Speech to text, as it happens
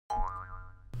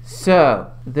So,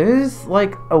 there's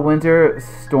like a winter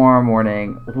storm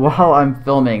warning while I'm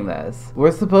filming this.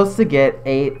 We're supposed to get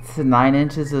 8 to 9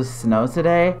 inches of snow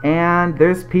today, and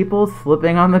there's people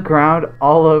slipping on the ground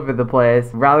all over the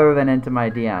place rather than into my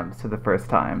DMs for the first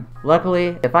time.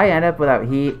 Luckily, if I end up without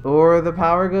heat or the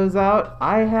power goes out,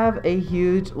 I have a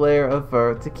huge layer of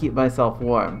fur to keep myself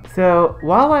warm. So,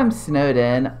 while I'm snowed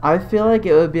in, I feel like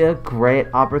it would be a great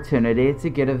opportunity to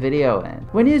get a video in.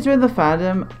 When you join the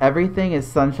fandom, everything is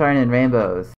sunshine and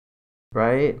rainbows,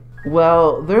 right?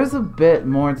 Well, there's a bit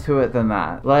more to it than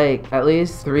that. Like, at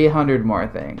least 300 more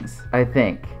things, I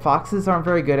think. Foxes aren't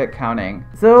very good at counting.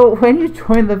 So, when you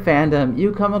join the fandom,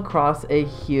 you come across a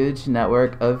huge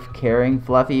network of caring,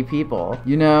 fluffy people.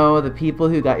 You know, the people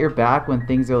who got your back when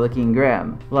things are looking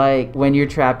grim. Like, when you're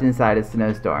trapped inside a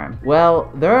snowstorm.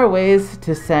 Well, there are ways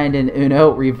to send an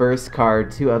Uno reverse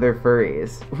card to other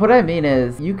furries. What I mean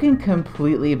is, you can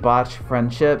completely botch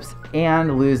friendships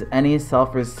and lose any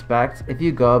self-respect if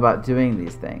you go about doing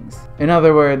these things. In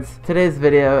other words, today's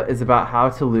video is about how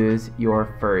to lose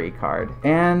your furry card.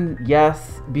 And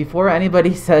yes, before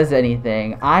anybody says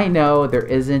anything, I know there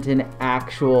isn't an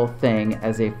actual thing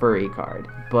as a furry card,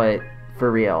 but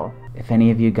for real, if any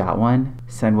of you got one,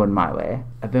 send one my way.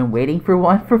 I've been waiting for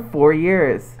one for 4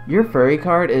 years. Your furry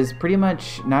card is pretty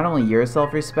much not only your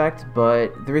self-respect,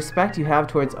 but the respect you have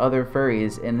towards other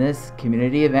furries in this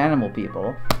community of animal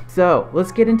people. So,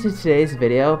 let's get into today's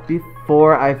video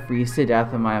before I freeze to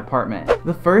death in my apartment.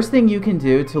 The first thing you can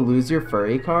do to lose your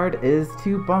furry card is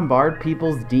to bombard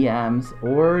people's DMs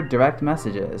or direct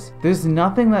messages. There's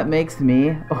nothing that makes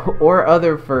me or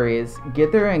other furries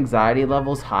get their anxiety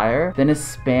levels higher than a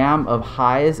spam of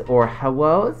highs or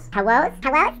hellos. Hello?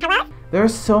 There are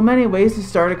so many ways to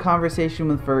start a conversation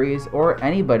with furries or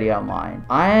anybody online.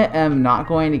 I am not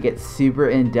going to get super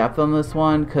in-depth on this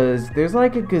one because there's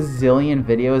like a gazillion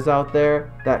videos out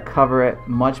there that cover it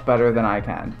much better than I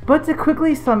can. But to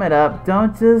quickly sum it up,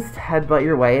 don't just headbutt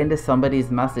your way into somebody's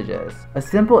messages. A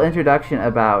simple introduction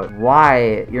about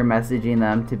why you're messaging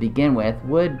them to begin with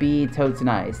would be totes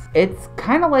nice. It's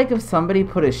kind of like if somebody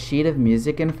put a sheet of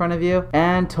music in front of you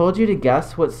and told you to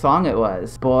guess what song it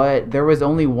was, but there was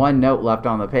only one note left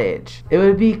on the page. It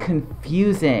would be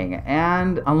confusing,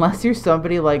 and unless you're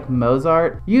somebody like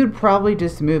Mozart, you'd probably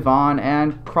just move on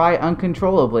and cry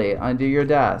uncontrollably under your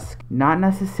desk. Not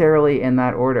necessarily in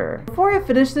that order. Before I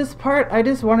finish this part, I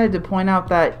just wanted to point out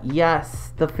that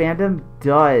yes, the fandom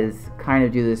does kind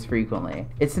of do this frequently.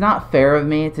 It's not fair of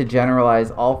me to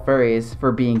generalize all furries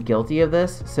for being guilty of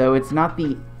this, so it's not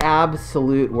the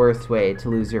absolute worst way to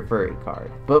lose your furry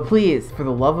card. But please, for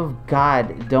the love of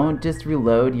God, don't just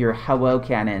reload your hello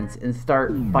cannons and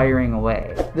start firing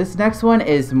away. This next one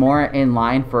is more in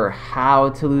line for how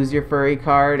to lose your furry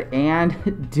card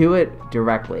and do it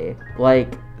directly.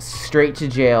 Like, straight to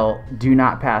jail, do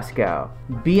not pass go.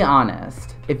 Be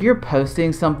honest. If you're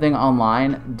posting something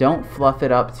online, don't fluff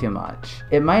it up too much.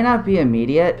 It might not be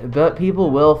immediate, but people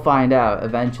will find out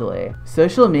eventually.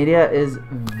 Social media is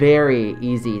very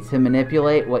easy to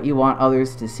manipulate what you want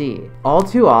others to see. All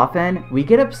too often, we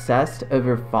get obsessed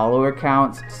over follower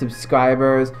counts,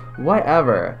 subscribers,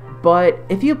 whatever. But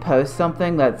if you post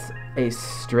something that's a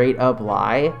straight up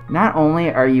lie, not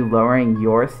only are you lowering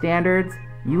your standards,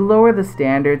 you lower the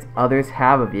standards others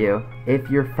have of you if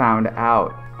you're found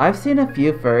out. I've seen a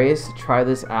few furries try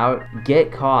this out,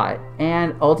 get caught,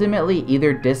 and ultimately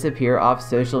either disappear off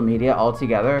social media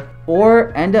altogether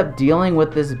or end up dealing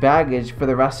with this baggage for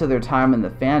the rest of their time in the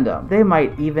fandom. They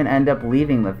might even end up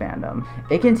leaving the fandom.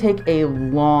 It can take a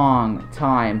long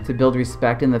time to build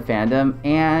respect in the fandom,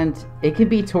 and it can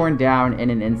be torn down in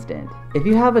an instant. If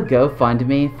you have a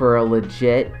GoFundMe for a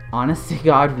legit,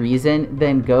 honest-to-God reason,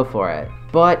 then go for it.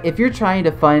 But if you're trying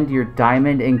to fund your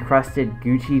diamond-encrusted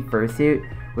Gucci fursuit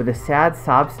with a sad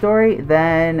sob story,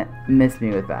 then miss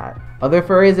me with that. Other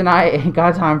furries and I ain't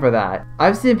got time for that.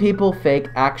 I've seen people fake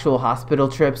actual hospital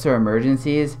trips or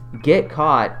emergencies, get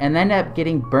caught, and then end up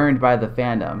getting burned by the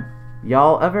fandom.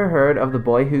 Y'all ever heard of the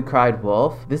boy who cried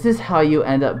wolf? This is how you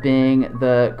end up being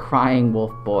the crying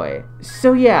wolf boy.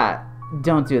 So yeah,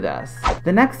 don't do this.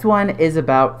 The next one is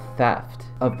about theft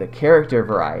of the character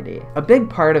variety. A big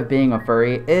part of being a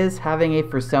furry is having a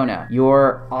fursona,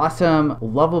 your awesome,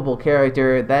 lovable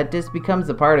character that just becomes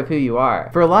a part of who you are.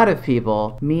 For a lot of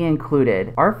people, me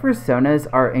included, our fursonas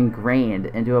are ingrained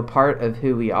into a part of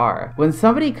who we are. When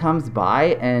somebody comes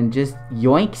by and just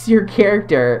yoinks your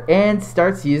character and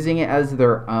starts using it as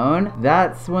their own,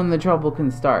 that's when the trouble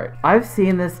can start. I've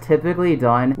seen this typically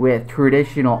done with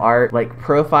traditional art like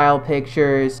profile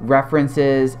pictures,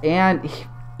 references, and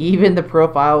even the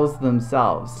profiles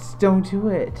themselves. Just don't do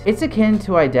it. It's akin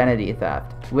to identity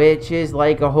theft, which is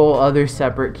like a whole other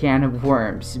separate can of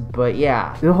worms. But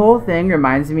yeah, the whole thing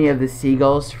reminds me of the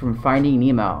seagulls from Finding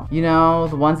Nemo. You know,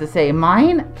 the ones that say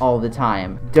mine all the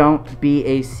time. Don't be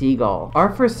a seagull.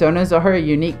 Our personas are a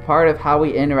unique part of how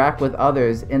we interact with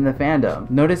others in the fandom.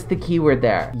 Notice the keyword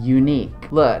there,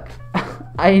 unique. Look,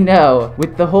 I know,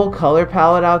 with the whole color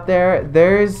palette out there,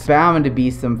 there's bound to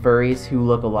be some furries who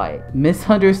look alike.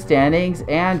 Misunderstandings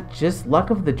and just luck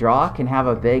of the draw can have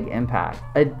a big impact.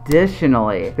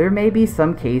 Additionally, there may be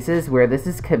some cases where this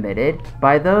is committed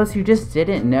by those who just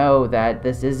didn't know that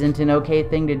this isn't an okay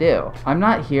thing to do. I'm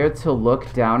not here to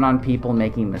look down on people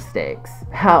making mistakes.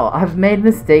 Hell, I've made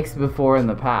mistakes before in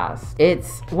the past.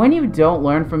 It's when you don't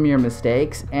learn from your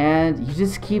mistakes and you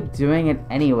just keep doing it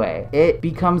anyway, it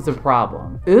becomes a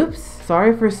problem. Oops,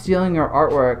 sorry for stealing your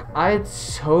artwork. I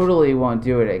totally won't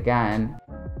do it again.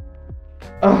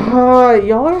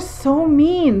 Y'all are so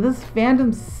mean. This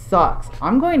fandom sucks.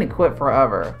 I'm going to quit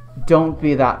forever. Don't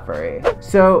be that furry.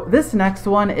 So this next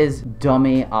one is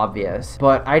dummy obvious,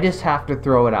 but I just have to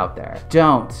throw it out there.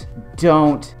 Don't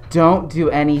do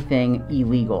anything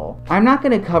illegal. I'm not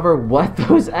gonna cover what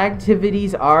those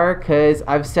activities are because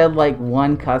I've said like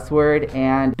one cuss word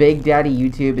and Big Daddy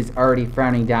YouTube is already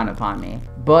frowning down upon me.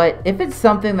 But if it's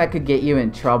something that could get you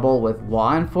in trouble with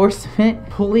law enforcement,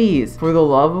 please, for the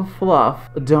love of fluff,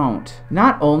 don't.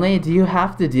 Not only do you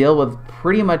have to deal with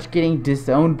pretty much getting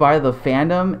disowned by the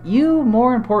fandom, you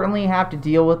more importantly have to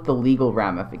deal with the legal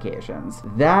ramifications.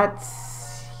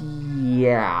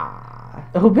 Yeah.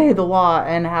 Obey the law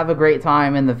and have a great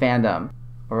time in the fandom,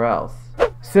 or else.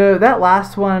 So that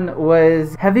last one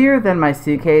was heavier than my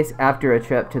suitcase after a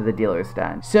trip to the dealer's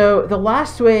den. So the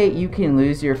last way you can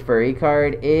lose your furry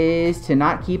card is to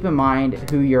not keep in mind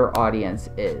who your audience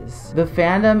is. The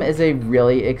fandom is a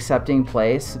really accepting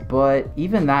place, but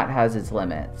even that has its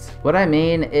limits. What I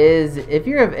mean is if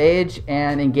you're of age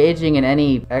and engaging in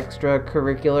any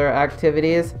extracurricular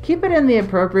activities, keep it in the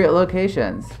appropriate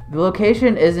locations. The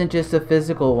location isn't just a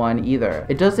physical one either.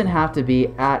 It doesn't have to be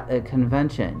at a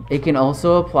convention. It can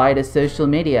also apply to social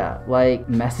media, like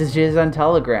messages on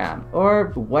Telegram,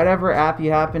 or whatever app you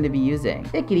happen to be using.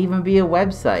 It could even be a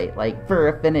website, like Fur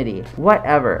Affinity,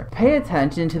 whatever. Pay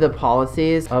attention to the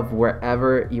policies of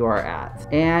wherever you are at,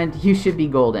 and you should be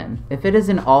golden. If it is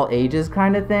an all ages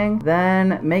kind of thing,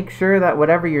 then make sure that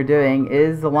whatever you're doing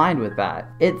is aligned with that.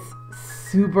 It's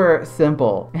super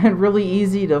simple and really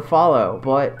easy to follow,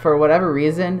 but for whatever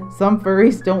reason, some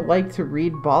furries don't like to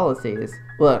read policies.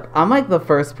 Look, I'm like the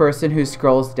first person who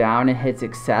scrolls down and hits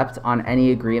accept on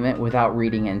any agreement without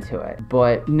reading into it.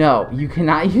 But no, you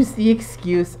cannot use the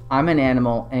excuse, I'm an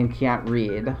animal and can't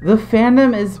read. The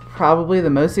fandom is probably the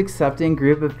most accepting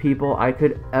group of people I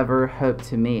could ever hope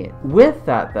to meet. With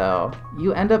that though,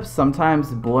 you end up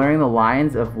sometimes blurring the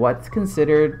lines of what's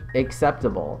considered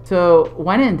acceptable. So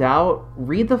when in doubt,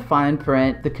 read the fine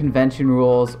print, the convention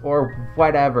rules, or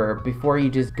whatever before you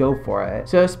just go for it.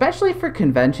 So especially for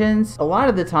conventions, a lot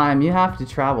of the time you have to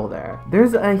travel there.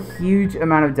 There's a huge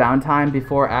amount of downtime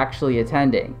before actually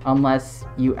attending, unless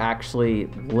you actually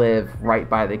live right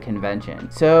by the convention.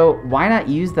 So why not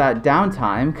use that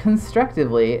downtime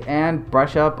constructively and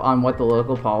brush up on what the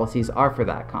local policies are for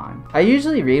that con? I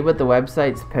usually read what the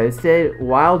website's posted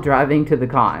while driving to the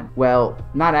con. Well,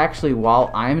 not actually while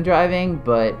I'm driving,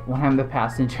 but when I'm the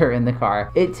passenger in the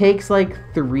car. It takes like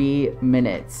 3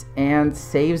 minutes and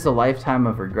saves a lifetime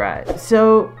of regret.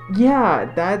 So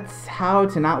yeah, that's how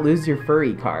to not lose your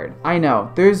furry card. I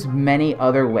know, there's many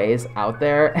other ways out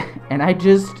there, and I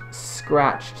just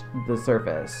scratched the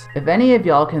surface. If any of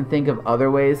y'all can think of other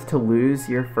ways to lose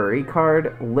your furry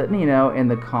card, let me know in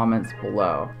the comments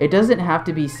below. It doesn't have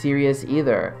to be serious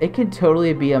either. It could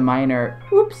totally be a minor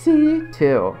whoopsie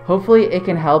too. Hopefully it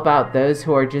can help out those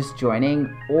who are just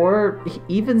joining, or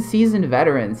even seasoned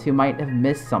veterans who might have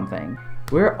missed something.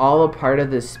 We're all a part of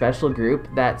this special group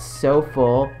that's so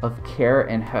full of care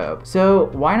and hope. So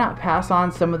why not pass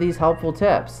on some of these helpful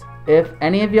tips? If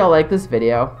any of y'all like this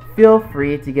video, feel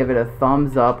free to give it a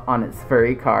thumbs up on its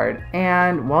furry card,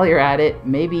 and while you're at it,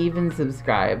 maybe even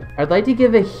subscribe. I'd like to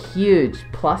give a huge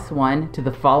 +1 to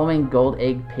the following Gold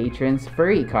Egg patrons'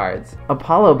 furry cards: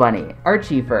 Apollo Bunny,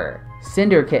 Archie Fur,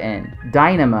 Cinder Kitten,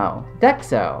 Dynamo,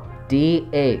 Dexo,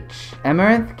 DH,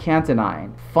 Amaranth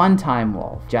Cantonine, Funtime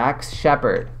Wolf, Jax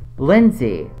Shepherd,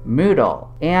 Lindsay, Moodle,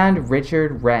 and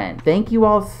Richard Wren. Thank you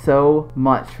all so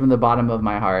much from the bottom of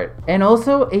my heart. And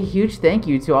also a huge thank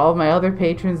you to all of my other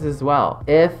patrons as well.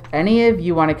 If any of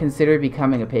you want to consider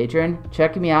becoming a patron,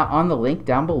 check me out on the link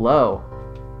down below.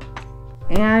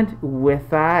 And with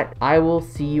that, I will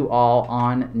see you all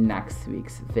on next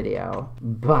week's video.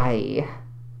 Bye.